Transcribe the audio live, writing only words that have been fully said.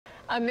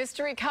A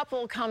mystery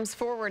couple comes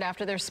forward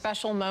after their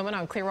special moment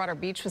on Clearwater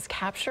Beach was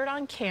captured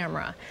on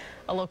camera.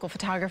 A local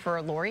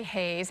photographer, Lori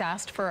Hayes,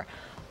 asked for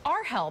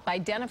our help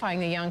identifying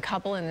the young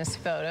couple in this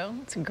photo.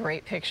 It's a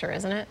great picture,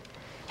 isn't it?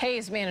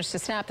 Hayes managed to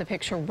snap the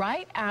picture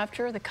right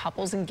after the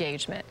couple's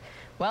engagement.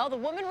 Well, the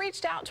woman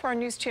reached out to our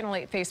News Channel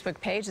 8 Facebook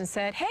page and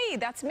said, "Hey,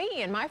 that's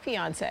me and my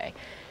fiance."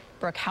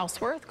 Brooke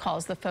Houseworth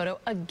calls the photo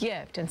a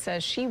gift and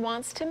says she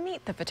wants to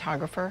meet the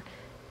photographer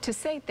to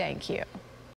say thank you.